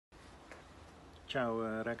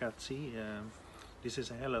Ciao ragazzi, this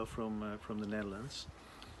is a hello from the Netherlands.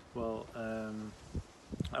 Well,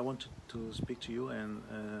 I wanted to speak to you and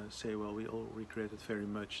say, well, we all regretted very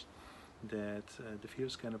much that the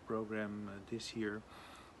Viruskenner program this year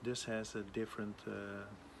this has a different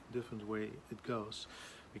way it goes.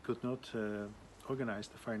 We could not organize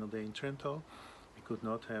the final day in Trento. We could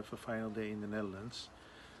not have a final day in the Netherlands.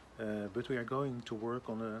 But we are going to work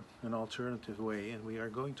on an alternative way, and we are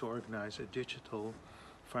going to organize a digital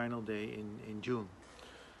final day in June.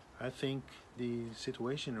 I think the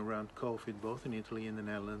situation around COVID, both in Italy and the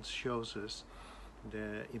Netherlands, shows us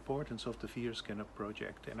the importance of the Viruskenner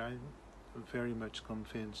project, and I'm very much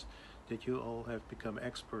convinced that you all have become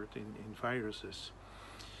expert in viruses.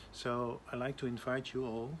 So I'd like to invite you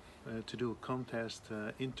all to do a contest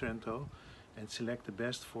in Trento and select the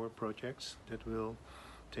best 4 projects that will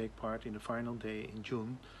take part in the final day in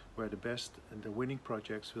June, where the best and the winning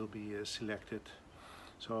projects will be selected.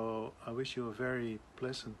 So I wish you a very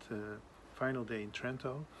pleasant final day in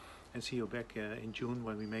Trento, and see you back in June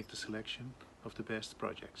when we make the selection of the best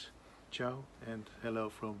projects. Ciao and hello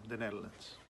from the Netherlands.